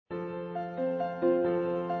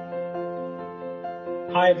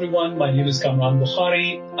Hi everyone, my name is Kamran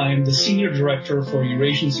Bokhari. I am the Senior Director for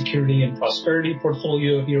Eurasian Security and Prosperity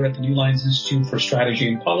Portfolio here at the New Lines Institute for Strategy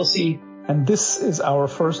and Policy. And this is our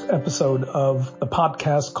first episode of the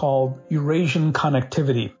podcast called Eurasian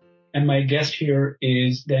Connectivity. And my guest here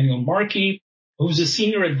is Daniel Markey, who's a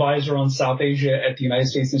Senior Advisor on South Asia at the United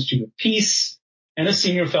States Institute of Peace and a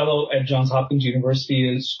Senior Fellow at Johns Hopkins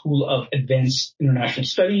University School of Advanced International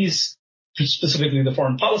Studies, specifically the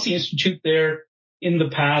Foreign Policy Institute there. In the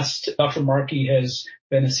past, Dr. Markey has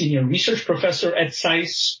been a Senior Research Professor at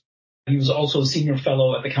SAIS. He was also a Senior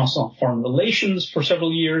Fellow at the Council on Foreign Relations for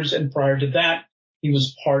several years, and prior to that, he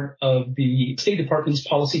was part of the State Department's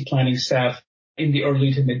policy planning staff in the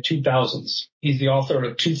early to mid-2000s. He's the author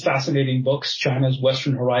of two fascinating books, China's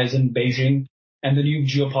Western Horizon, Beijing, and the New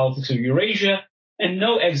Geopolitics of Eurasia, and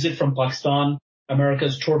No Exit from Pakistan,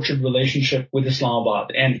 America's Tortured Relationship with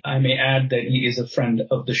Islamabad. And I may add that he is a friend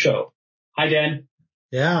of the show. Hi, Dan.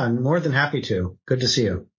 Yeah, I'm more than happy to. Good to see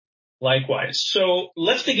you. Likewise. So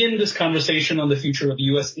let's begin this conversation on the future of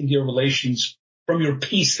U.S.-India relations from your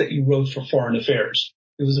piece that you wrote for Foreign Affairs.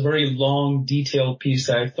 It was a very long, detailed piece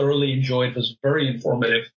that I thoroughly enjoyed. It was very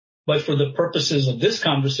informative. But for the purposes of this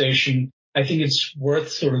conversation, I think it's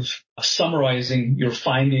worth sort of summarizing your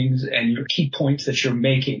findings and your key points that you're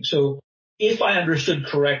making. So if I understood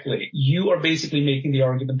correctly, you are basically making the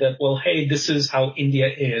argument that, well, hey, this is how India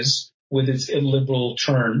is with its illiberal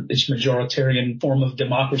turn, its majoritarian form of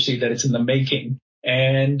democracy that it's in the making.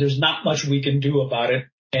 And there's not much we can do about it.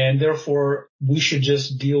 And therefore, we should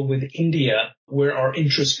just deal with India where our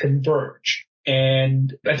interests converge.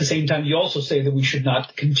 And at the same time, you also say that we should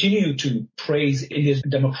not continue to praise India's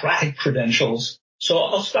democratic credentials. So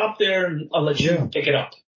I'll stop there and I'll let you pick it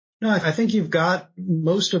up. No, I think you've got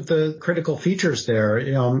most of the critical features there.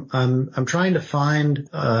 I'm trying to find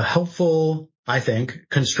a helpful, I think,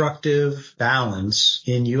 constructive balance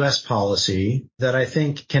in U.S. policy that I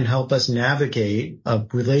think can help us navigate a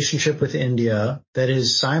relationship with India that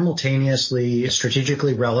is simultaneously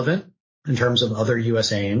strategically relevant in terms of other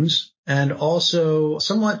U.S. aims and also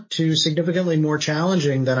somewhat too significantly more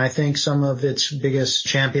challenging than I think some of its biggest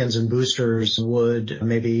champions and boosters would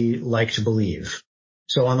maybe like to believe.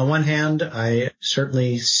 So on the one hand, I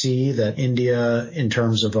certainly see that India, in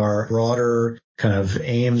terms of our broader kind of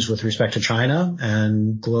aims with respect to China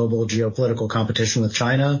and global geopolitical competition with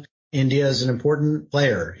China, India is an important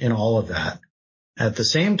player in all of that. At the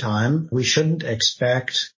same time, we shouldn't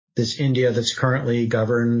expect this India that's currently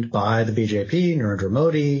governed by the BJP, Narendra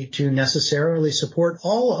Modi, to necessarily support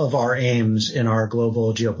all of our aims in our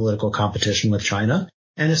global geopolitical competition with China,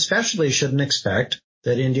 and especially shouldn't expect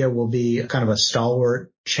that India will be kind of a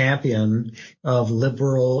stalwart champion of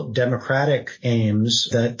liberal democratic aims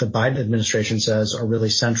that the Biden administration says are really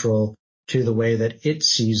central to the way that it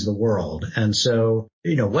sees the world. And so,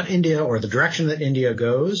 what India or the direction that India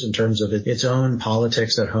goes in terms of its own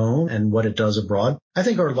politics at home and what it does abroad, I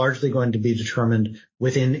think are largely going to be determined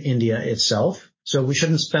within India itself. So we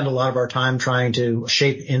shouldn't spend a lot of our time trying to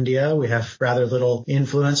shape India. We have rather little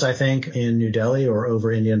influence, I think, in New Delhi or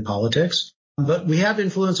over Indian politics. But we have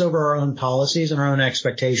influence over our own policies and our own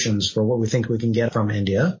expectations for what we think we can get from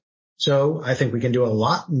India. So I think we can do a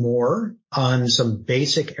lot more on some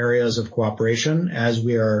basic areas of cooperation as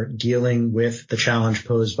we are dealing with the challenge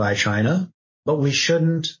posed by China. But we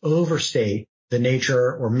shouldn't overstate the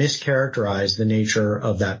nature or mischaracterize the nature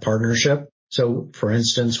of that partnership. So, for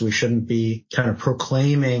instance, we shouldn't be kind of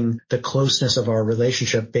proclaiming the closeness of our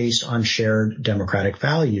relationship based on shared democratic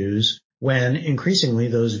values, when increasingly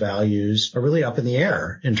those values are really up in the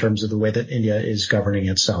air in terms of the way that India is governing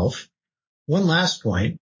itself. One last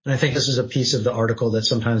point, and I think this is a piece of the article that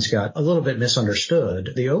sometimes got a little bit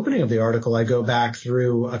misunderstood. The opening of the article, I go back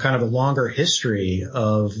through a kind of a longer history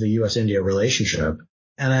of the U.S.-India relationship,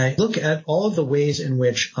 and I look at all of the ways in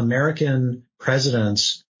which American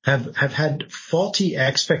presidents have had faulty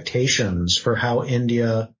expectations for how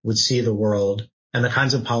India would see the world and the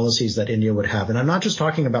kinds of policies that India would have. And I'm not just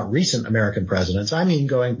talking about recent American presidents. I mean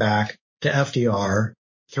going back to FDR,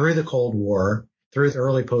 through the Cold War, through the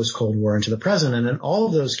early post-Cold War into the present. And in all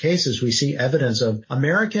of those cases, we see evidence of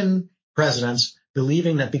American presidents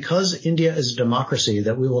believing that because India is a democracy,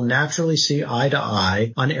 that we will naturally see eye to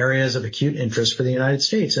eye on areas of acute interest for the United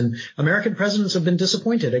States. And American presidents have been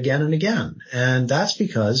disappointed again and again. And that's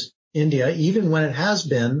because India, even when it has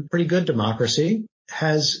been pretty good democracy,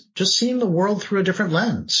 has just seen the world through a different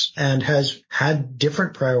lens and has had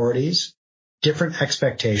different priorities, different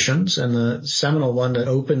expectations. And the seminal one that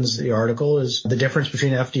opens the article is the difference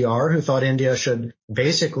between FDR, who thought India should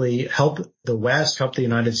basically help the West, help the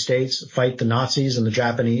United States fight the Nazis and the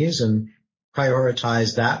Japanese and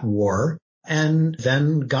prioritize that war, and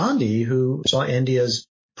then Gandhi, who saw India's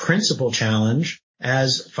principal challenge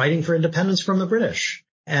as fighting for independence from the British.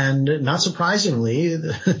 And not surprisingly,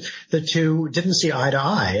 the two didn't see eye to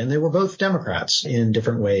eye, and they were both Democrats in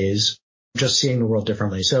different ways, just seeing the world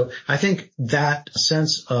differently. So I think that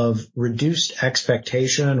sense of reduced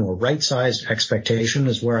expectation or right-sized expectation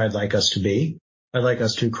is where I'd like us to be. I'd like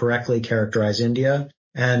us to correctly characterize India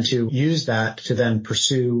and to use that to then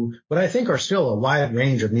pursue what I think are still a wide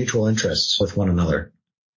range of mutual interests with one another.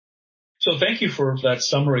 So thank you for that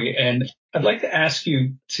summary. And I'd like to ask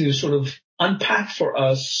you to sort of unpack for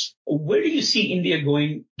us, where do you see India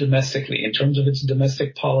going domestically in terms of its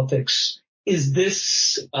domestic politics? Is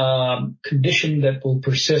this condition that will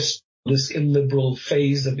persist, this illiberal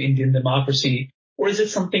phase of Indian democracy, or is it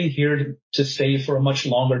something here to stay for a much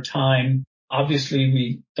longer time? Obviously,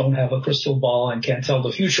 we don't have a crystal ball and can't tell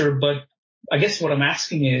the future, but I guess what I'm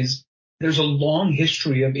asking is, there's a long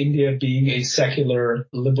history of India being a secular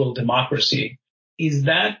liberal democracy. Has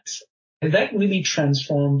that really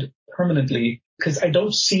transformed permanently? Because I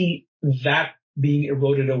don't see that being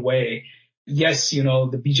eroded away. Yes, the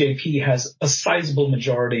BJP has a sizable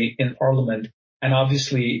majority in parliament, and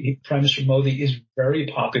obviously Prime Minister Modi is very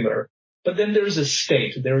popular. But then there's a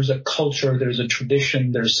state, there's a culture, there's a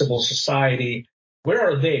tradition, there's civil society.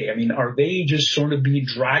 Where are they? I mean, are they just sort of being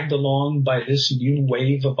dragged along by this new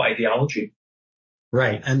wave of ideology?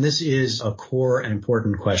 Right. And this is a core and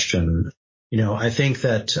important question. I think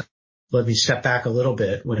that, let me step back a little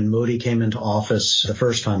bit. When Modi came into office the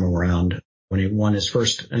first time around, when he won his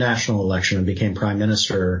first national election and became prime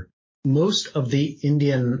minister, most of the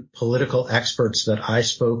Indian political experts that I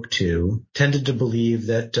spoke to tended to believe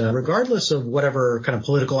that regardless of whatever kind of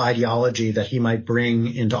political ideology that he might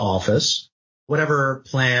bring into office, whatever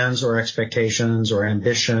plans or expectations or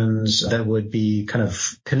ambitions that would be kind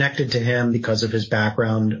of connected to him because of his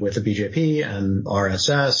background with the BJP and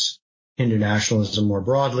RSS, Hindu nationalism more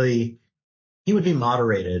broadly, he would be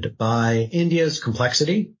moderated by India's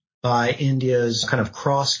complexity, by India's kind of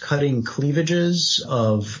cross-cutting cleavages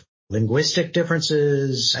of linguistic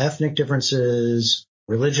differences, ethnic differences,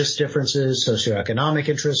 religious differences, socioeconomic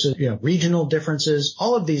interests, regional differences.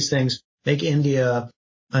 All of these things make India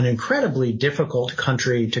an incredibly difficult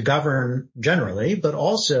country to govern generally, but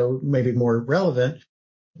also maybe more relevant,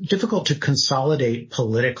 difficult to consolidate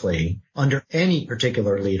politically under any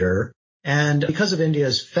particular leader. And because of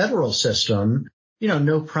India's federal system,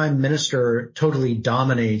 no prime minister totally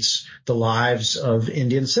dominates the lives of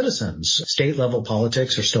Indian citizens. State level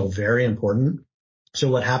politics are still very important. So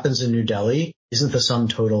what happens in New Delhi isn't the sum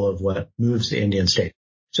total of what moves the Indian state.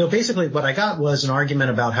 So basically what I got was an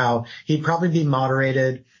argument about how he'd probably be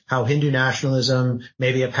moderated, how Hindu nationalism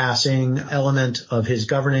may be a passing element of his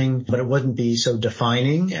governing, but it wouldn't be so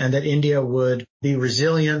defining, and that India would be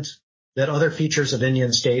resilient, that other features of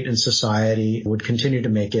Indian state and society would continue to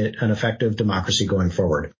make it an effective democracy going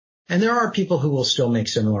forward. And there are people who will still make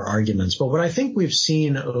similar arguments. But what I think we've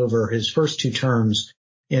seen over his first two terms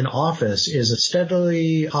in office is a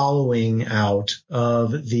steadily hollowing out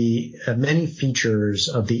of the many features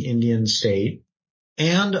of the Indian state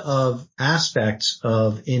and of aspects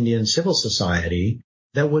of Indian civil society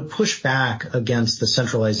that would push back against the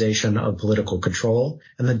centralization of political control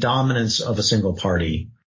and the dominance of a single party.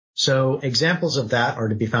 So examples of that are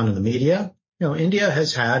to be found in the media. India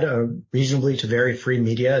has had a reasonably to very free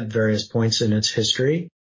media at various points in its history.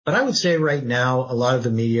 But I would say right now, a lot of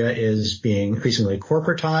the media is being increasingly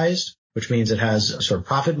corporatized, which means it has sort of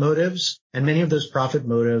profit motives. And many of those profit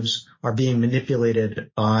motives are being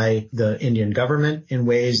manipulated by the Indian government in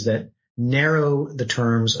ways that narrow the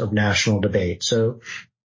terms of national debate. So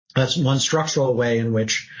that's one structural way in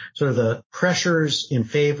which sort of the pressures in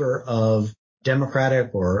favor of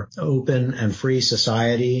democratic or open and free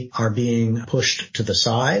society are being pushed to the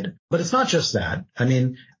side. But it's not just that. I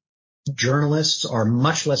mean, journalists are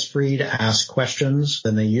much less free to ask questions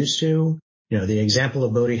than they used to. The example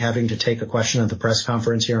of Modi having to take a question at the press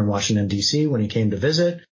conference here in Washington, D.C. when he came to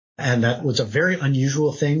visit, and that was a very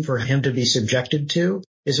unusual thing for him to be subjected to,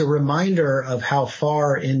 is a reminder of how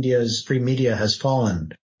far India's free media has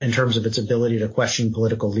fallen in terms of its ability to question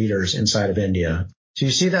political leaders inside of India. So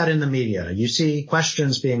you see that in the media. You see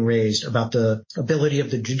questions being raised about the ability of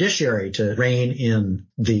the judiciary to rein in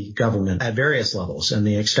the government at various levels and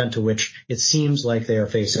the extent to which it seems like they are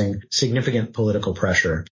facing significant political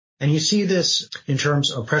pressure. And you see this in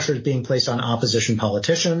terms of pressures being placed on opposition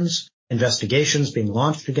politicians, investigations being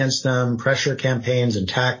launched against them, pressure campaigns and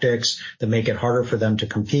tactics that make it harder for them to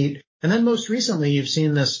compete. And then most recently, you've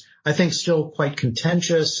seen this, I think, still quite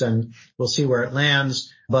contentious, and we'll see where it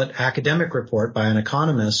lands, but academic report by an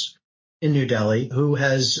economist in New Delhi who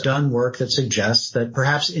has done work that suggests that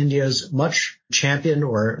perhaps India's much championed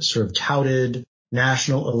or sort of touted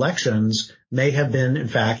national elections may have been, in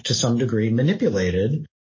fact, to some degree manipulated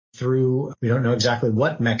through, we don't know exactly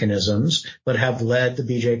what mechanisms, but have led the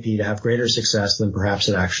BJP to have greater success than perhaps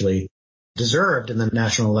it actually deserved in the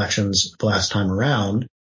national elections the last time around.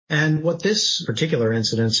 And what this particular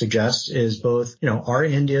incident suggests is both, are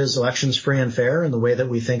India's elections free and fair in the way that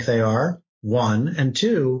we think they are? One. And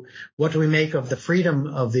two, what do we make of the freedom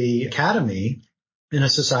of the academy in a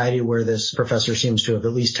society where this professor seems to have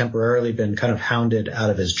at least temporarily been kind of hounded out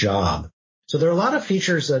of his job? So there are a lot of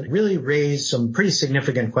features that really raise some pretty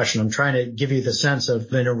significant questions. I'm trying to give you the sense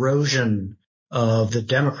of an erosion of the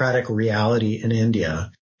democratic reality in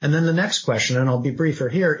India. And then the next question, and I'll be briefer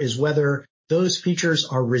here, is whether those features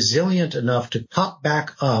are resilient enough to pop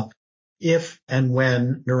back up if and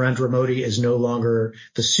when Narendra Modi is no longer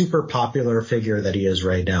the super popular figure that he is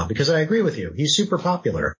right now. Because I agree with you, he's super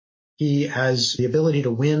popular. He has the ability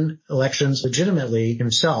to win elections legitimately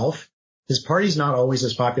himself. His party's not always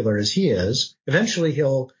as popular as he is. Eventually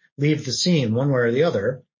he'll leave the scene one way or the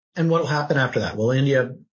other. And what will happen after that? Will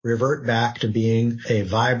India revert back to being a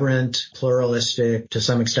vibrant, pluralistic, to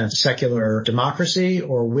some extent secular democracy?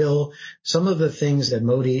 Or will some of the things that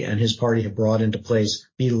Modi and his party have brought into place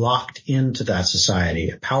be locked into that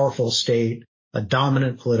society? A powerful state, a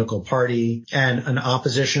dominant political party, and an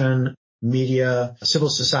opposition media, civil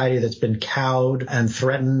society that's been cowed and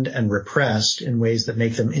threatened and repressed in ways that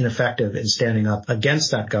make them ineffective in standing up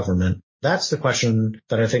against that government. That's the question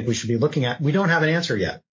that I think we should be looking at. We don't have an answer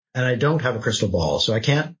yet, and I don't have a crystal ball, so I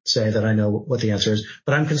can't say that I know what the answer is,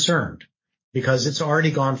 but I'm concerned because it's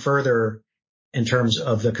already gone further in terms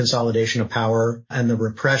of the consolidation of power, and the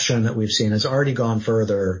repression that we've seen has already gone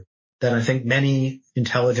further than I think many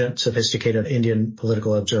intelligent, sophisticated Indian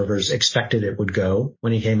political observers expected it would go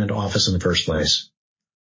when he came into office in the first place.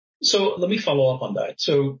 So let me follow up on that.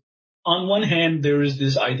 So on one hand, there is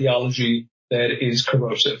this ideology that is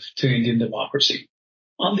corrosive to Indian democracy.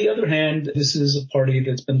 On the other hand, this is a party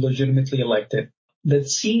that's been legitimately elected that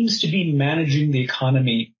seems to be managing the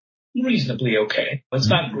economy reasonably okay. It's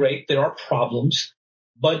not great. There are problems.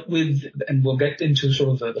 But and we'll get into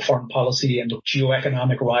sort of the foreign policy and the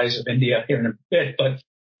geoeconomic rise of India here in a bit, but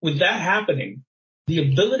with that happening,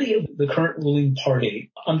 the ability of the current ruling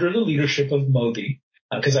party under the leadership of Modi,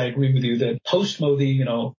 because I agree with you that post-Modi,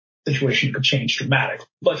 situation could change dramatically.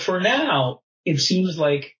 But for now, it seems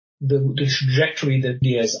like the trajectory that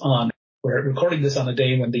India is on, we're recording this on a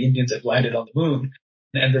day when the Indians have landed on the moon,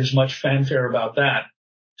 and there's much fanfare about that.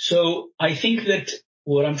 So I think that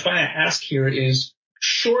what I'm trying to ask here is,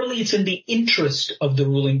 surely it's in the interest of the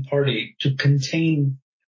ruling party to contain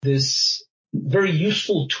this very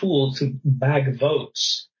useful tool to bag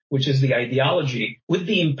votes, which is the ideology, with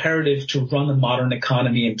the imperative to run a modern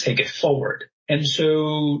economy and take it forward. And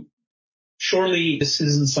so surely this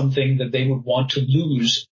isn't something that they would want to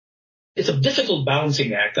lose. It's a difficult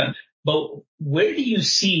balancing act, but where do you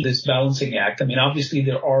see this balancing act? I mean, obviously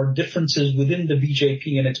there are differences within the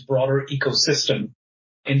BJP and its broader ecosystem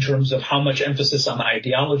in terms of how much emphasis on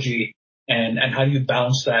ideology and how you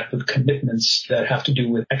balance that with commitments that have to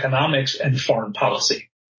do with economics and foreign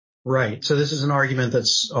policy. Right. So this is an argument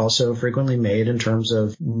that's also frequently made in terms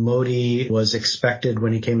of Modi was expected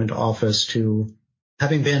when he came into office to,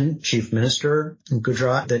 having been chief minister in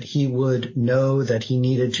Gujarat, that he would know that he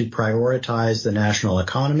needed to prioritize the national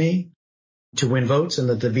economy to win votes, and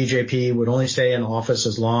that the BJP would only stay in office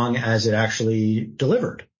as long as it actually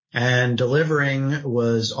delivered. And delivering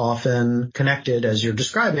was often connected, as you're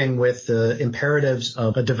describing, with the imperatives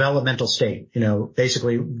of a developmental state.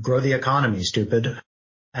 Basically grow the economy, stupid.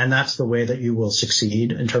 And that's the way that you will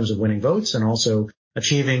succeed in terms of winning votes and also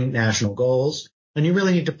achieving national goals. And you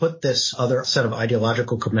really need to put this other set of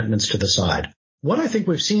ideological commitments to the side. What I think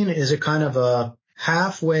we've seen is a kind of a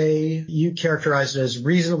halfway, you characterized it as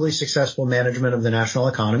reasonably successful management of the national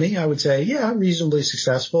economy. I would say, yeah, reasonably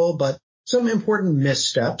successful, but some important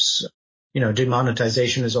missteps.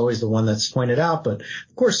 Demonetization is always the one that's pointed out. But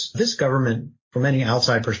of course, this government, from any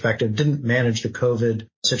outside perspective, didn't manage the COVID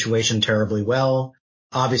situation terribly well.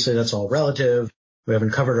 Obviously, that's all relative. We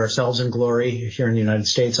haven't covered ourselves in glory here in the United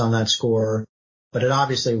States on that score. But it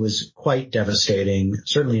obviously was quite devastating,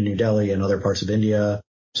 certainly in New Delhi and other parts of India.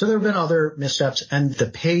 So there have been other missteps, and the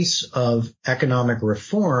pace of economic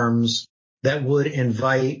reforms that would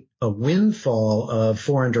invite a windfall of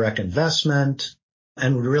foreign direct investment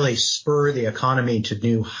and would really spur the economy to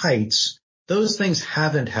new heights. Those things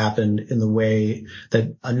haven't happened in the way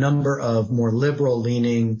that a number of more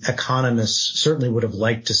liberal-leaning economists certainly would have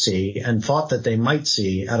liked to see and thought that they might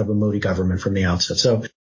see out of a Modi government from the outset. So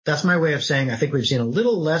that's my way of saying I think we've seen a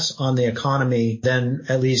little less on the economy than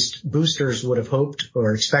at least boosters would have hoped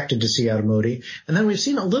or expected to see out of Modi. And then we've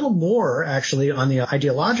seen a little more actually on the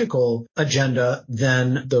ideological agenda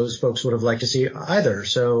than those folks would have liked to see either.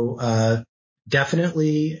 So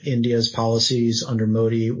definitely India's policies under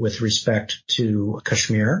Modi with respect to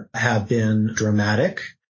Kashmir have been dramatic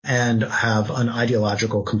and have an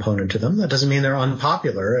ideological component to them. That doesn't mean they're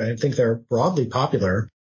unpopular. I think they're broadly popular,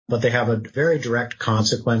 but they have a very direct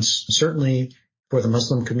consequence, certainly for the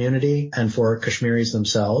Muslim community and for Kashmiris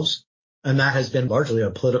themselves. And that has been largely a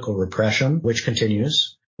political repression, which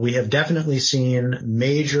continues. We have definitely seen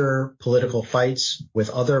major political fights with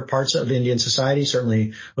other parts of Indian society,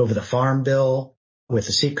 certainly over the Farm Bill, with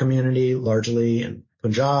the Sikh community, largely in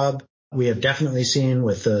Punjab. We have definitely seen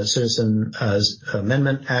with the Citizen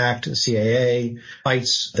Amendment Act, CAA,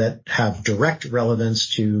 fights that have direct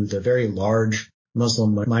relevance to the very large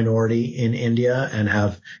Muslim minority in India and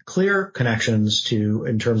have clear connections to,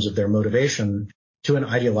 in terms of their motivation, to an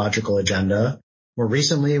ideological agenda. More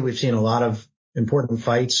recently, we've seen a lot of important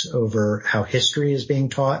fights over how history is being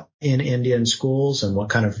taught in Indian schools and what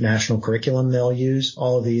kind of national curriculum they'll use.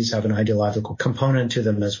 All of these have an ideological component to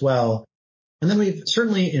them as well. And then we've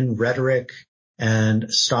certainly in rhetoric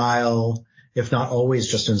and style, if not always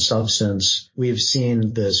just in substance, we've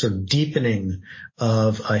seen the sort of deepening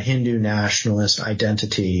of a Hindu nationalist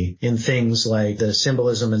identity in things like the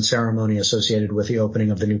symbolism and ceremony associated with the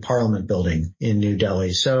opening of the new parliament building in New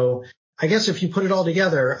Delhi. So I guess if you put it all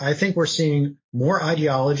together, I think we're seeing more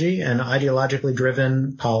ideology and ideologically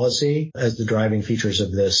driven policy as the driving features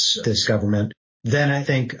of this government than I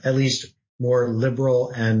think at least more liberal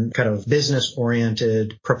and kind of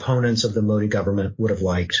business-oriented proponents of the Modi government would have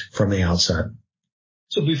liked from the outset.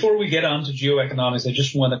 So before we get on to geoeconomics, I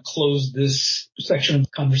just want to close this section of the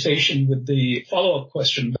conversation with the follow-up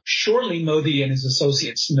question. Surely Modi and his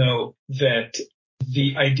associates know that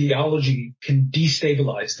the ideology can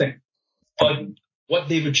destabilize things, but what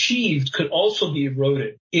they've achieved could also be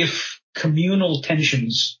eroded if communal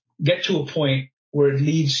tensions get to a point where it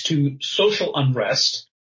leads to social unrest.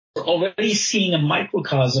 We're already seeing a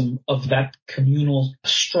microcosm of that communal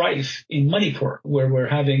strife in Manipur, where we're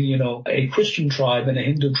having, a Christian tribe and a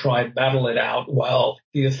Hindu tribe battle it out while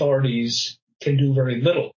the authorities can do very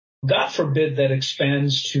little. God forbid that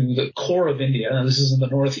expands to the core of India. Now, this is in the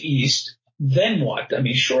northeast. Then what? I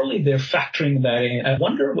mean, surely they're factoring that in. I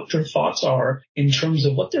wonder what your thoughts are in terms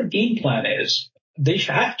of what their game plan is. They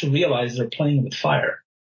have to realize they're playing with fire.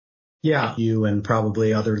 Yeah, you and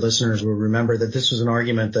probably other listeners will remember that this was an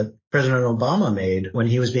argument that President Obama made when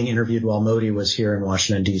he was being interviewed while Modi was here in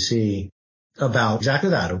Washington, D.C., about exactly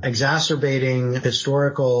that, exacerbating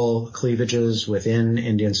historical cleavages within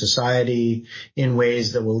Indian society in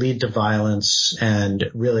ways that will lead to violence and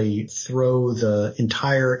really throw the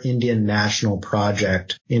entire Indian national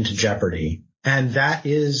project into jeopardy. And that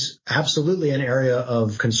is absolutely an area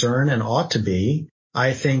of concern and ought to be.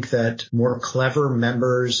 I think that more clever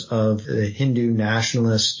members of the Hindu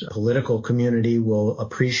nationalist political community will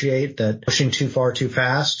appreciate that pushing too far too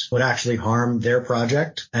fast would actually harm their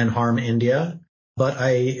project and harm India. But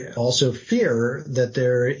I also fear that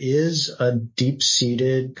there is a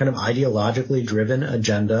deep-seated kind of ideologically driven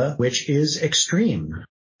agenda, which is extreme.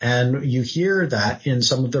 And you hear that in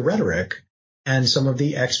some of the rhetoric and some of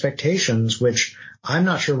the expectations, which I'm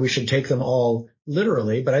not sure we should take them all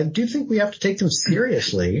literally, but I do think we have to take them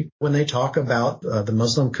seriously when they talk about the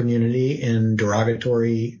Muslim community in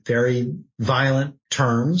derogatory, very violent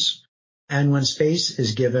terms. And when space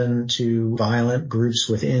is given to violent groups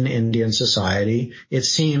within Indian society, it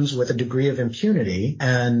seems with a degree of impunity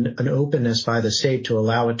and an openness by the state to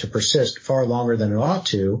allow it to persist far longer than it ought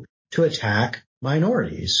to attack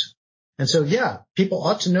minorities. And so, yeah, people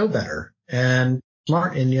ought to know better. And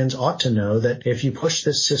smart Indians ought to know that if you push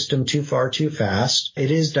this system too far too fast, it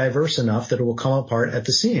is diverse enough that it will come apart at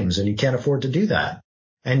the seams, and you can't afford to do that.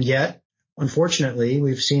 And yet, unfortunately,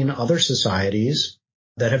 we've seen other societies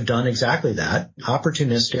that have done exactly that.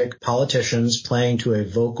 Opportunistic politicians playing to a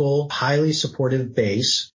vocal, highly supportive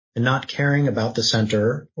base and not caring about the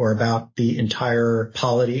center or about the entire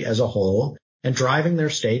polity as a whole, and driving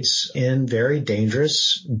their states in very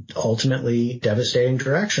dangerous, ultimately devastating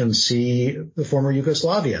directions. See the former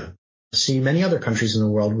Yugoslavia. See many other countries in the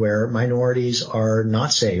world where minorities are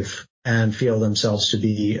not safe and feel themselves to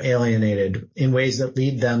be alienated in ways that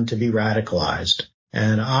lead them to be radicalized.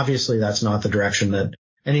 And obviously that's not the direction that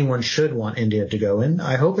anyone should want India to go in.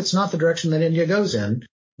 I hope it's not the direction that India goes in,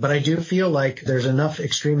 but I do feel like there's enough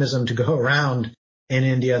extremism to go around in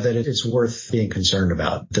India that it's worth being concerned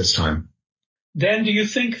about this time. Dan, do you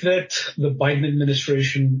think that the Biden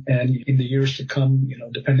administration and in the years to come,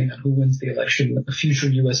 depending on who wins the election, the future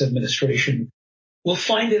U.S. administration will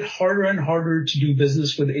find it harder and harder to do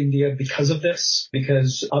business with India because of this?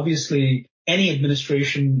 Because obviously any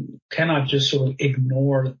administration cannot just sort of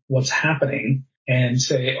ignore what's happening and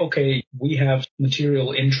say, okay, we have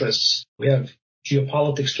material interests, we have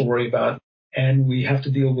geopolitics to worry about, and we have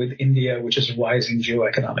to deal with India, which is a rising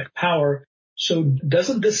geoeconomic power. So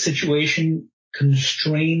doesn't this situation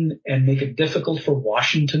constrain and make it difficult for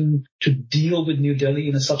Washington to deal with New Delhi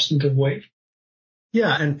in a substantive way?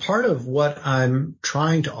 Yeah, and part of what I'm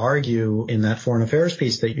trying to argue in that foreign affairs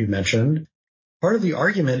piece that you mentioned, part of the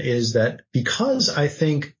argument is that because I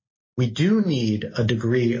think we do need a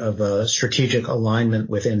degree of a strategic alignment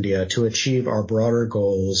with India to achieve our broader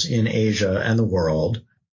goals in Asia and the world,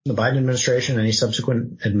 the Biden administration, any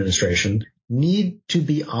subsequent administration, need to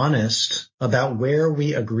be honest about where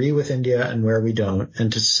we agree with India and where we don't,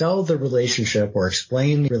 and to sell the relationship or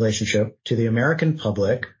explain the relationship to the American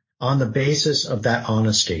public on the basis of that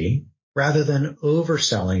honesty, rather than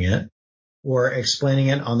overselling it or explaining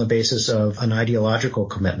it on the basis of an ideological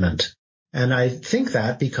commitment. And I think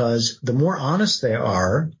that because the more honest they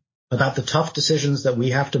are about the tough decisions that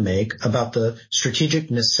we have to make, about the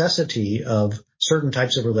strategic necessity of certain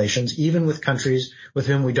types of relations, even with countries with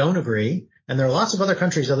whom we don't agree. And there are lots of other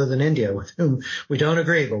countries other than India with whom we don't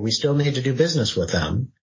agree, but we still need to do business with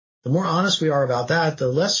them. The more honest we are about that, the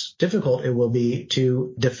less difficult it will be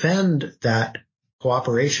to defend that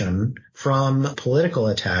cooperation from political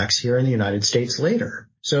attacks here in the United States later.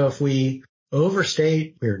 So if we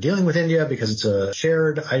overstate we're dealing with India because it's a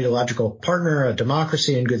shared ideological partner, a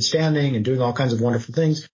democracy in good standing and doing all kinds of wonderful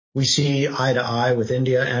things, we see eye to eye with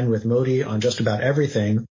India and with Modi on just about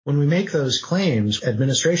everything. When we make those claims,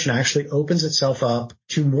 administration actually opens itself up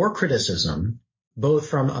to more criticism, both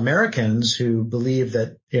from Americans who believe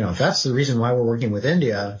that, if that's the reason why we're working with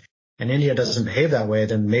India and India doesn't behave that way,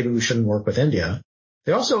 then maybe we shouldn't work with India.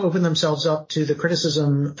 They also open themselves up to the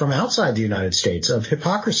criticism from outside the United States of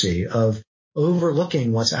hypocrisy, of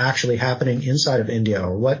overlooking what's actually happening inside of India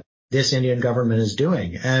or what this Indian government is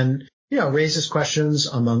doing. And, raises questions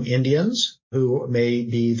among Indians who may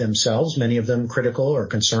be themselves, many of them critical or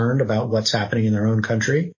concerned about what's happening in their own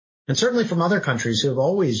country. And certainly from other countries who have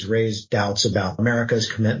always raised doubts about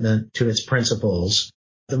America's commitment to its principles.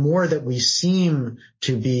 The more that we seem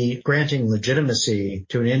to be granting legitimacy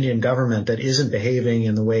to an Indian government that isn't behaving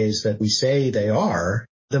in the ways that we say they are,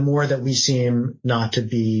 the more that we seem not to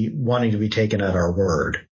be wanting to be taken at our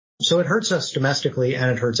word. So it hurts us domestically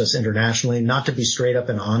and it hurts us internationally not to be straight up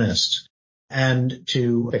and honest and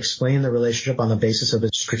to explain the relationship on the basis of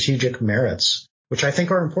its strategic merits, which I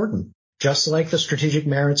think are important, just like the strategic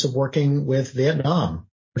merits of working with Vietnam,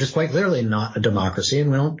 which is quite clearly not a democracy,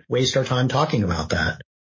 and we don't waste our time talking about that.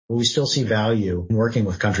 But we still see value in working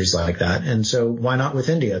with countries like that, and so why not with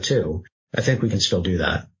India too? I think we can still do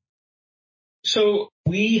that. So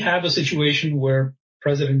we have a situation where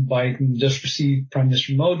President Biden just received Prime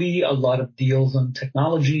Minister Modi. A lot of deals on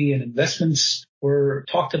technology and investments were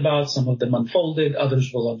talked about. Some of them unfolded. Others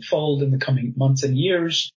will unfold in the coming months and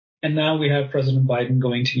years. And now we have President Biden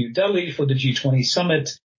going to New Delhi for the G20 summit.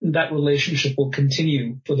 That relationship will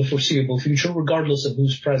continue for the foreseeable future, regardless of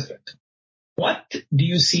who's president. What do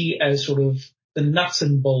you see as sort of the nuts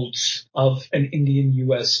and bolts of an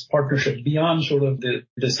Indian-U.S. partnership beyond sort of the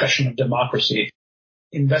discussion of democracy?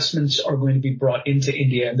 Investments are going to be brought into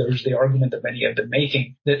India, and there's the argument that many have been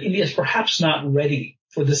making that India is perhaps not ready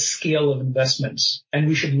for the scale of investments, and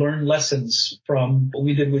we should learn lessons from what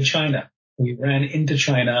we did with China. We ran into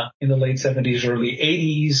China in the late 70s, early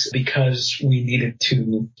 80s because we needed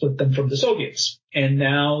to split them from the Soviets. And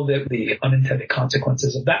now that the unintended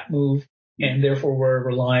consequences of that move, and therefore we're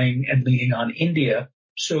relying and leaning on India.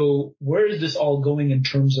 So where is this all going in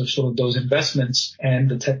terms of sort of those investments and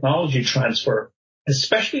the technology transfer?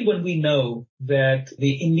 Especially when we know that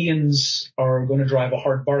the Indians are going to drive a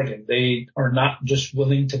hard bargain. They are not just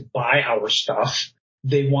willing to buy our stuff.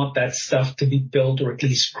 They want that stuff to be built, or at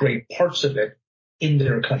least great parts of it, in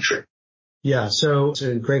their country. Yeah, so it's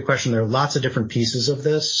a great question. There are lots of different pieces of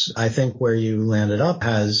this. I think where you landed up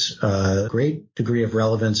has a great degree of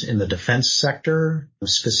relevance in the defense sector,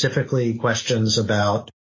 specifically questions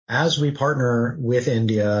about as we partner with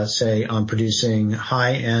India, say, on producing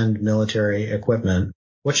high-end military equipment,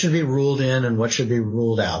 what should be ruled in and what should be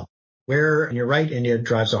ruled out? Where, and you're right, India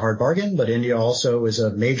drives a hard bargain, but India also is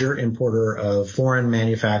a major importer of foreign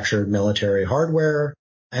manufactured military hardware,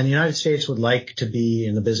 and the United States would like to be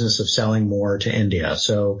in the business of selling more to India.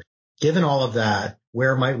 So given all of that,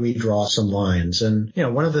 where might we draw some lines? And,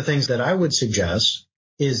 one of the things that I would suggest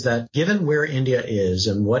is that given where India is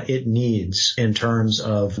and what it needs in terms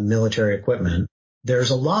of military equipment,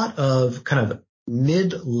 there's a lot of kind of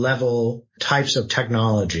mid-level types of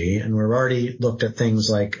technology. And we've already looked at things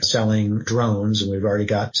like selling drones, and we've already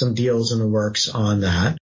got some deals in the works on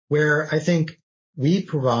that, where I think we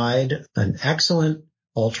provide an excellent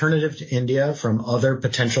alternative to India from other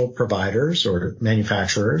potential providers or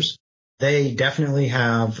manufacturers. They definitely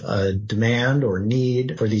have a demand or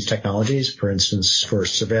need for these technologies, for instance, for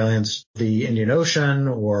surveillance, the Indian Ocean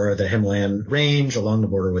or the Himalayan range along the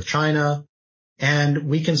border with China. And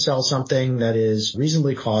we can sell something that is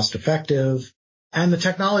reasonably cost effective. And the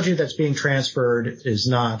technology that's being transferred is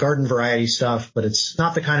not garden variety stuff, but it's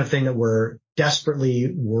not the kind of thing that we're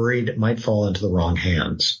desperately worried it might fall into the wrong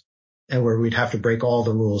hands and where we'd have to break all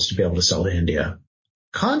the rules to be able to sell to India.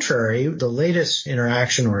 Contrary, the latest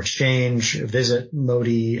interaction or exchange visit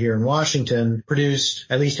Modi here in Washington produced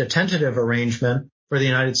at least a tentative arrangement for the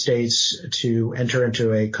United States to enter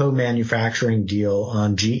into a co-manufacturing deal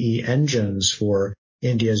on GE engines for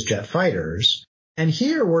India's jet fighters. And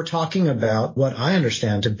here we're talking about what I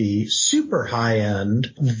understand to be super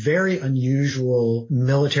high-end, very unusual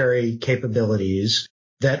military capabilities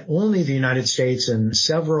that only the United States and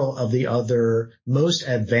several of the other most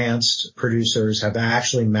advanced producers have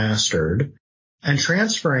actually mastered, and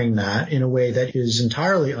transferring that in a way that is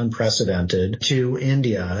entirely unprecedented to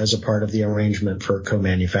India as a part of the arrangement for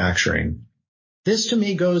co-manufacturing. This to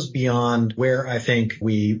me goes beyond where I think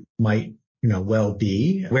we might well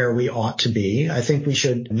be, where we ought to be. I think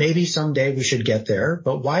maybe someday we should get there,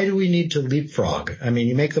 but why do we need to leapfrog? I mean,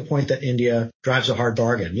 you make the point that India drives a hard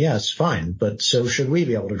bargain. Yes, fine, but so should we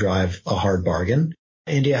be able to drive a hard bargain.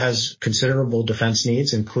 India has considerable defense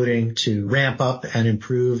needs, including to ramp up and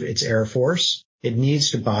improve its air force. It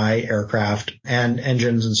needs to buy aircraft and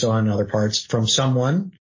engines and so on and other parts from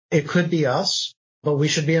someone. It could be us. But we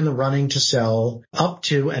should be in the running to sell up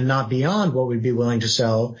to and not beyond what we'd be willing to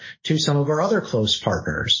sell to some of our other close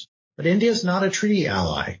partners. But India is not a treaty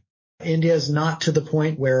ally. India is not to the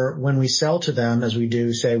point where when we sell to them, as we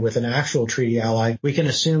do, say, with an actual treaty ally, we can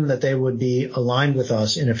assume that they would be aligned with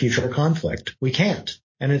us in a future conflict. We can't.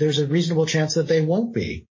 And there's a reasonable chance that they won't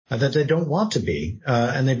be, that they don't want to be.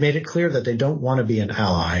 And they've made it clear that they don't want to be an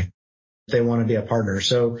ally. They want to be a partner.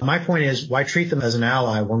 So my point is, why treat them as an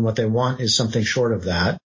ally when what they want is something short of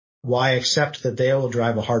that? Why accept that they will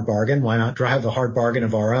drive a hard bargain? Why not drive a hard bargain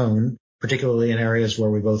of our own, particularly in areas where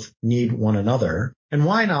we both need one another? And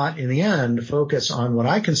why not, in the end, focus on what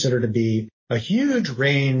I consider to be a huge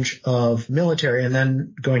range of military, and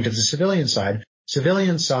then going to the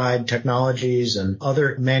civilian side technologies and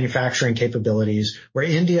other manufacturing capabilities where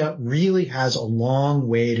India really has a long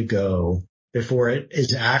way to go before it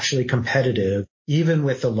is actually competitive, even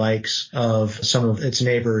with the likes of some of its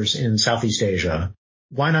neighbors in Southeast Asia.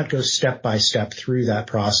 Why not go step by step through that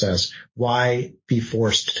process? Why be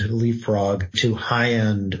forced to leapfrog to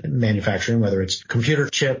high-end manufacturing, whether it's computer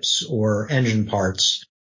chips or engine parts?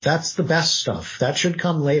 That's the best stuff. That should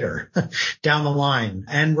come later down the line,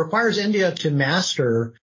 and requires India to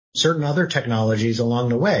master certain other technologies along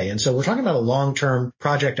the way. And so we're talking about a long-term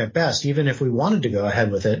project at best. Even if we wanted to go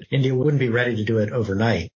ahead with it, India wouldn't be ready to do it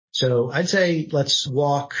overnight. So I'd say let's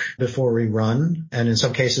walk before we run. And in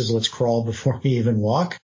some cases, let's crawl before we even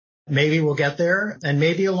walk. Maybe we'll get there. And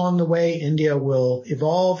maybe along the way, India will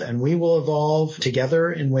evolve and we will evolve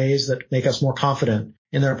together in ways that make us more confident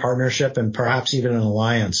in their partnership and perhaps even an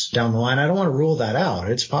alliance down the line. I don't want to rule that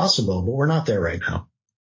out. It's possible, but we're not there right now.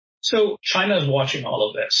 So China is watching all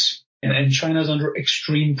of this, and China is under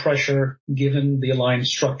extreme pressure given the alliance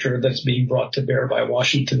structure that's being brought to bear by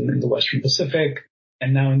Washington in the Western Pacific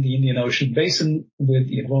and now in the Indian Ocean basin with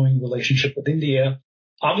the growing relationship with India.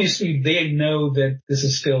 Obviously, they know that this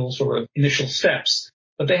is still sort of initial steps,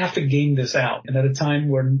 but they have to game this out. And at a time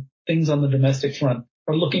where things on the domestic front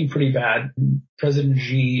are looking pretty bad, President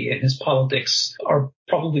Xi and his politics are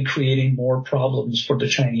probably creating more problems for the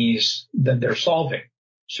Chinese than they're solving.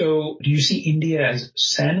 So do you see India as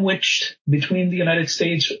sandwiched between the United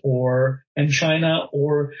States and China,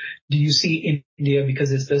 or do you see India,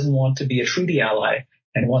 because it doesn't want to be a treaty ally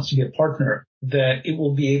and wants to be a partner, that it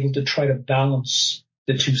will be able to try to balance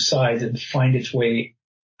the two sides and find its way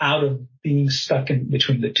out of being stuck in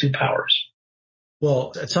between the two powers?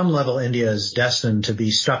 Well, at some level, India is destined to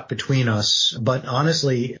be stuck between us. But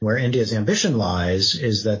honestly, where India's ambition lies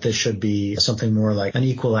is that this should be something more like an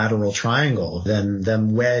equilateral triangle than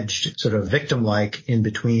them wedged sort of victim-like in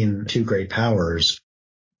between two great powers.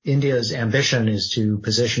 India's ambition is to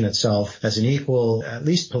position itself as an equal, at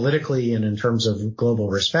least politically and in terms of global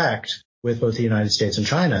respect, with both the United States and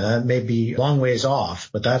China. That may be a long ways off,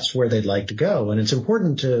 but that's where they'd like to go. And it's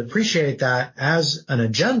important to appreciate that as an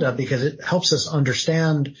agenda because it helps us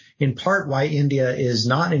understand in part why India is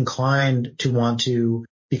not inclined to want to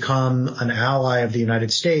become an ally of the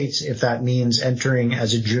United States if that means entering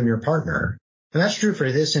as a junior partner. And that's true for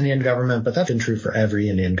this Indian government, but that's been true for every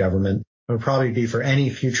Indian government. It would probably be for any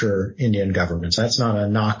future Indian governments. That's not a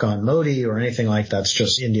knock on Modi or anything like that. It's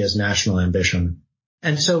just India's national ambition.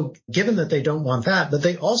 And so given that they don't want that, but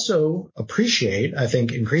they also appreciate, I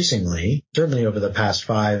think increasingly, certainly over the past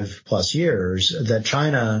 5+ years, that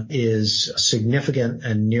China is a significant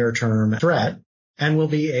and near-term threat and will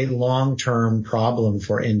be a long-term problem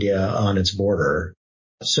for India on its border.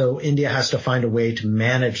 So India has to find a way to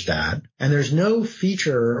manage that. And there's no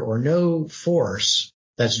feature or no force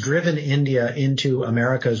that's driven India into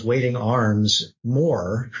America's waiting arms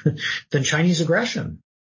more than Chinese aggression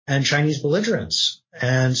and Chinese belligerence.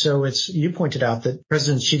 And so you pointed out that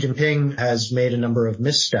President Xi Jinping has made a number of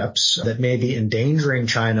missteps that may be endangering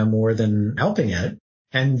China more than helping it.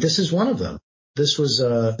 And this is one of them. This was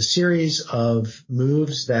a series of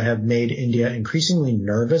moves that have made India increasingly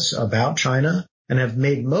nervous about China and have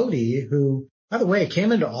made Modi, who, by the way,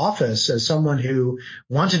 came into office as someone who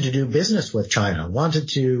wanted to do business with China, wanted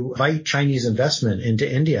to invite Chinese investment into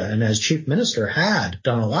India, and as chief minister had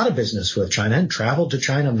done a lot of business with China and traveled to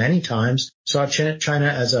China many times, saw China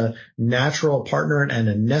as a natural partner and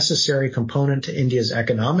a necessary component to India's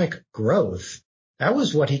economic growth. That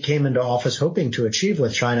was what he came into office hoping to achieve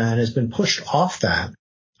with China and has been pushed off that,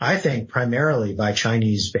 I think, primarily by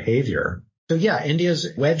Chinese behavior. So yeah, India's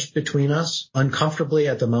wedged between us uncomfortably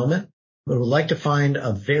at the moment. We would like to find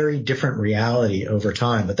a very different reality over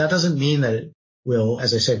time, but that doesn't mean that it will,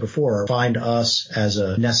 as I said before, find us as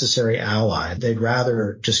a necessary ally. They'd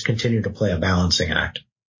rather just continue to play a balancing act.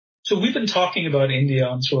 So we've been talking about India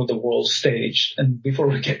on sort of the world stage, and before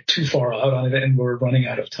we get too far out on it, and we're running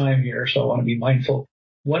out of time here, so I want to be mindful.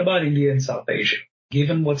 What about India and South Asia?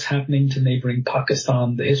 Given what's happening to neighboring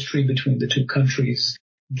Pakistan, the history between the two countries,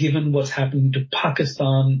 given what's happening to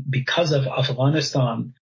Pakistan because of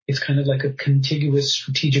Afghanistan, it's kind of like a contiguous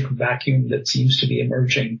strategic vacuum that seems to be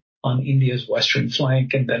emerging on India's western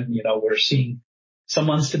flank. And then, we're seeing some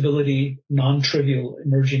instability, non-trivial,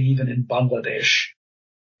 emerging even in Bangladesh,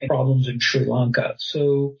 and problems in Sri Lanka.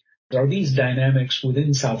 So are these dynamics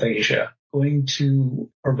within South Asia going to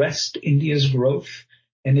arrest India's growth?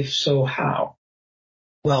 And if so, how?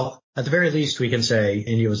 Well, at the very least, we can say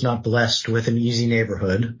India was not blessed with an easy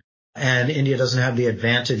neighborhood. And India doesn't have the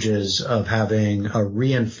advantages of having a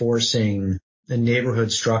reinforcing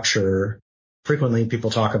neighborhood structure. Frequently, people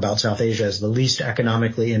talk about South Asia as the least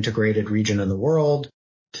economically integrated region in the world,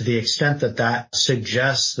 to the extent that that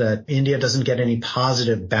suggests that India doesn't get any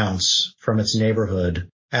positive bounce from its neighborhood,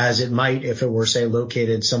 as it might if it were, say,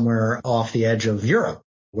 located somewhere off the edge of Europe,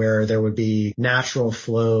 where there would be natural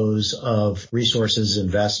flows of resources,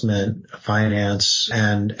 investment, finance,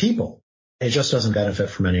 and people. It just doesn't benefit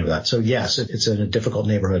from any of that. So yes, it's in a difficult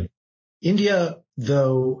neighborhood. India,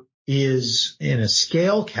 though, is in a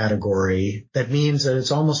scale category that means that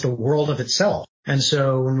it's almost a world of itself. And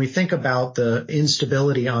so when we think about the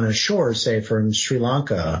instability on a shore, say from Sri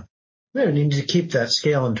Lanka, we need to keep that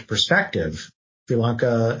scale into perspective. Sri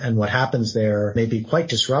Lanka and what happens there may be quite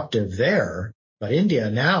disruptive there, but India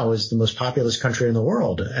now is the most populous country in the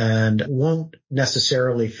world and won't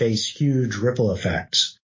necessarily face huge ripple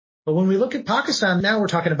effects. But when we look at Pakistan, now we're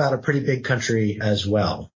talking about a pretty big country as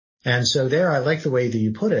well. And so there, I like the way that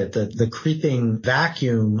you put it, that the creeping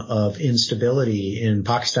vacuum of instability in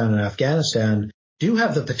Pakistan and Afghanistan do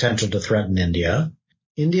have the potential to threaten India.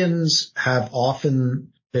 Indians have often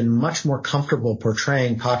been much more comfortable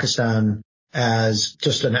portraying Pakistan as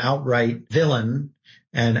just an outright villain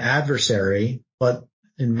and adversary. But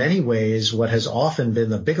in many ways, what has often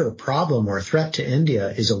been the bigger problem or threat to India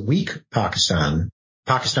is a weak Pakistan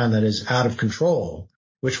that is out of control,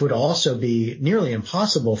 which would also be nearly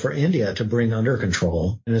impossible for India to bring under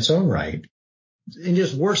control in its own right.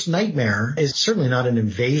 India's worst nightmare is certainly not an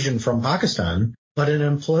invasion from Pakistan, but an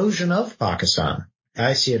implosion of Pakistan.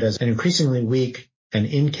 I see it as an increasingly weak and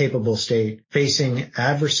incapable state facing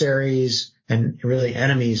adversaries and really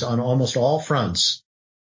enemies on almost all fronts.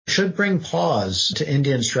 It should bring pause to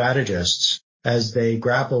Indian strategists as they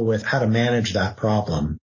grapple with how to manage that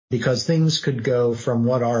problem, because things could go from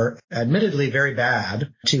what are admittedly very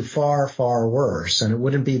bad to far, far worse. And it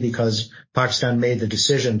wouldn't be because Pakistan made the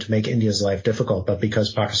decision to make India's life difficult, but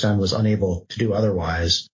because Pakistan was unable to do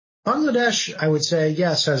otherwise. Bangladesh, I would say,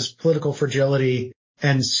 yes, has political fragility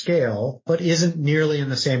and scale, but isn't nearly in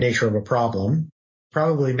the same nature of a problem.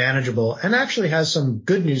 probably manageable and actually has some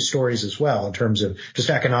good news stories as well in terms of just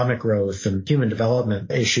economic growth and human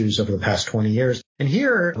development issues over the past 20 years. And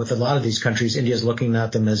here, with a lot of these countries, India is looking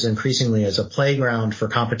at them as increasingly as a playground for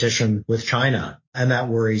competition with China. And that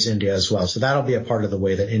worries India as well. So that'll be a part of the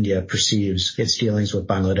way that India perceives its dealings with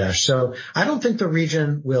Bangladesh. So I don't think the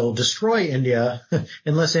region will destroy India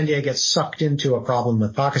unless India gets sucked into a problem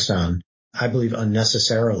with Pakistan, I believe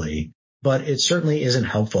unnecessarily. But it certainly isn't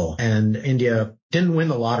helpful. And India didn't win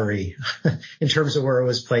the lottery in terms of where it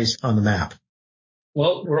was placed on the map.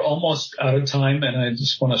 Well, we're almost out of time, and I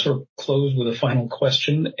just want to sort of close with a final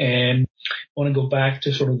question, and I want to go back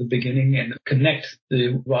to sort of the beginning and connect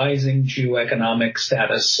the rising geoeconomic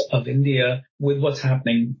status of India with what's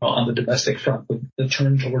happening on the domestic front with the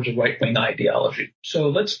turn towards a right-wing ideology. So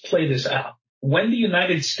let's play this out. When the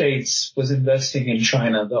United States was investing in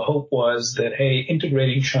China, the hope was that, hey,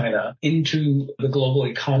 integrating China into the global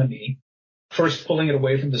economy, first pulling it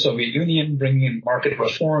away from the Soviet Union, bringing in market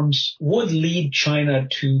reforms, would lead China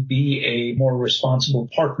to be a more responsible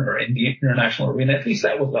partner in the international arena. At least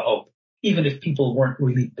that was the hope, even if people weren't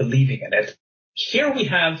really believing in it. Here we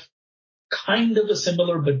have kind of a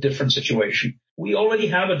similar but different situation. We already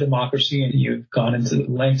have a democracy, and you've gone into the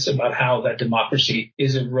lengths about how that democracy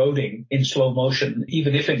is eroding in slow motion,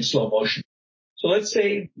 even if in slow motion. So let's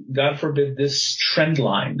say, God forbid, this trend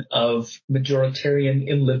line of majoritarian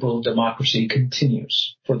illiberal democracy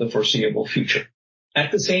continues for the foreseeable future.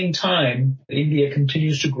 At the same time, India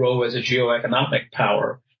continues to grow as a geoeconomic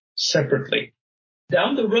power separately.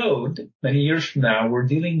 Down the road, many years from now, we're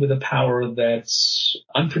dealing with a power that's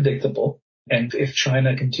unpredictable. And if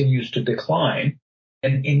China continues to decline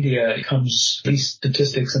and India becomes, at least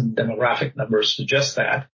statistics and demographic numbers suggest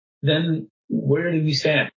that, then where do we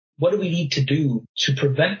stand? What do we need to do to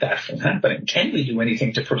prevent that from happening? Can we do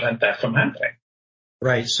anything to prevent that from happening?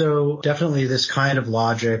 Right. So definitely this kind of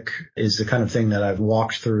logic is the kind of thing that I've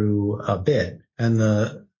walked through a bit. And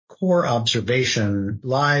the core observation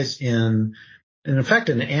lies in effect,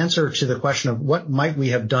 an answer to the question of what might we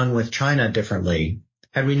have done with China differently.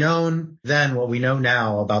 Had we known then what we know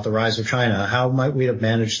now about the rise of China, how might we have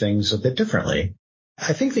managed things a bit differently?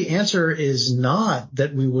 I think the answer is not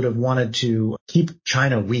that we would have wanted to keep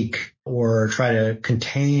China weak or try to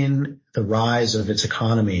contain the rise of its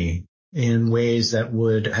economy in ways that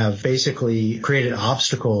would have basically created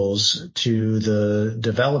obstacles to the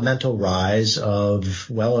developmental rise of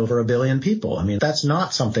well over 1 billion people. I mean, that's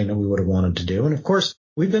not something that we would have wanted to do. And of course,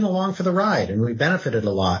 we've been along for the ride and we've benefited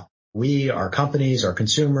a lot. We, our companies, our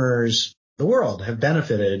consumers, the world have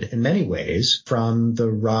benefited in many ways from the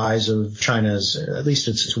rise of China's, at least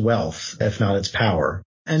its wealth, if not its power.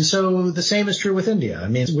 And so the same is true with India. I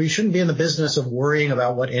mean, we shouldn't be in the business of worrying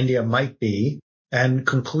about what India might be and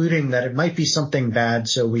concluding that it might be something bad,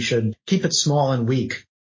 so we should keep it small and weak.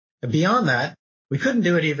 And beyond that, we couldn't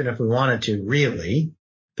do it even if we wanted to, really.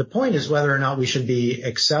 The point is whether or not we should be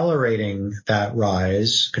accelerating that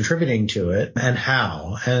rise, contributing to it, and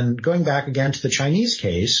how. And going back again to the Chinese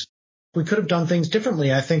case, we could have done things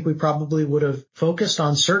differently. I think we probably would have focused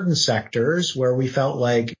on certain sectors where we felt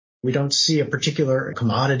like we don't see a particular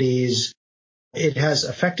commodities. It has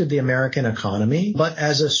affected the American economy, but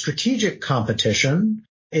as a strategic competition,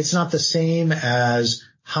 it's not the same as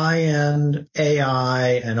high-end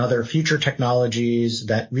AI and other future technologies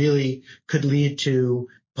that really could lead to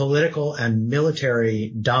political and military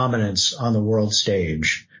dominance on the world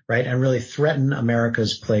stage, right? And really threaten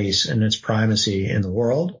America's place and its primacy in the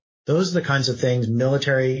world. Those are the kinds of things,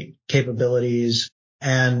 military capabilities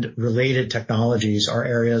and related technologies are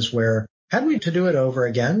areas where, had we to do it over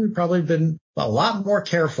again, we'd probably been a lot more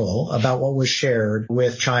careful about what was shared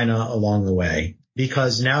with China along the way.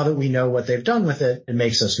 Because now that we know what they've done with it, it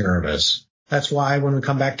makes us nervous. That's why when we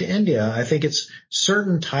come back to India, I think it's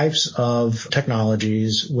certain types of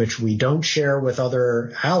technologies which we don't share with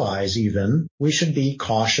other allies even, we should be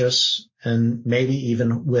cautious and maybe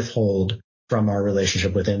even withhold from our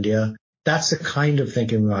relationship with India. That's the kind of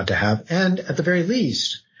thinking we ought to have. And at the very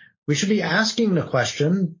least, we should be asking the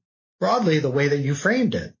question broadly the way that you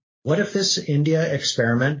framed it. What if this India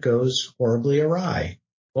experiment goes horribly awry?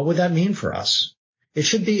 What would that mean for us? It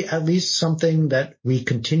should be at least something that we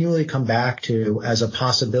continually come back to as a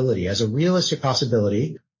possibility, as a realistic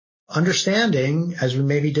possibility, understanding, as we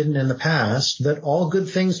maybe didn't in the past, that all good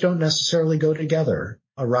things don't necessarily go together.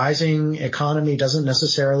 A rising economy doesn't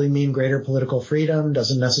necessarily mean greater political freedom,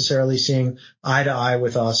 doesn't necessarily seem eye to eye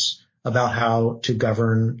with us about how to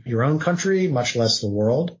govern your own country, much less the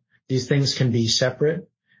world. These things can be separate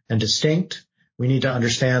and distinct. We need to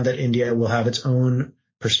understand that India will have its own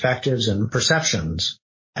perspectives and perceptions.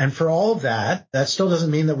 And for all of that, that still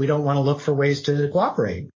doesn't mean that we don't want to look for ways to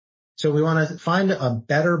cooperate. So we want to find a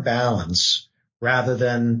better balance rather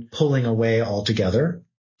than pulling away altogether,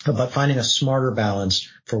 but finding a smarter balance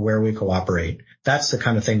for where we cooperate. That's the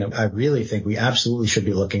kind of thing that I really think we absolutely should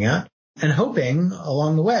be looking at, and hoping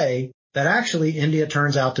along the way that actually India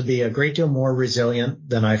turns out to be a great deal more resilient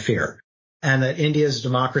than I fear, and that India's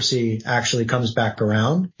democracy actually comes back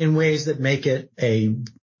around in ways that make it a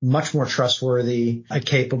much more trustworthy, a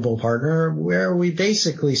capable partner where we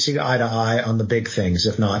basically see eye to eye on the big things,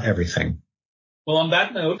 if not everything. Well, on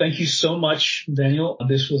that note, thank you so much, Daniel.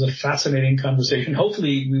 This was a fascinating conversation.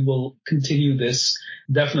 Hopefully we will continue this.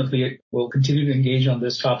 Definitely we'll continue to engage on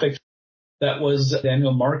this topic. That was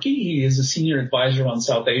Daniel Markey. He is a senior advisor on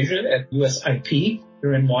South Asia at USIP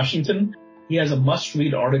here in Washington. He has a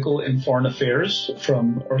must-read article in Foreign Affairs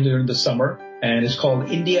from earlier in the summer, and it's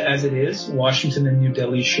called India as It Is, Washington and New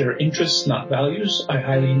Delhi Share Interests, Not Values. I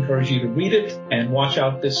highly encourage you to read it and watch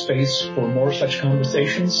out this space for more such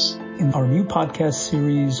conversations. In our new podcast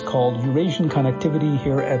series called Eurasian Connectivity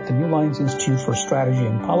here at the New Lines Institute for Strategy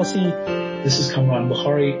and Policy, this is Kamran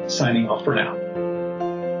Bokhari signing off for now.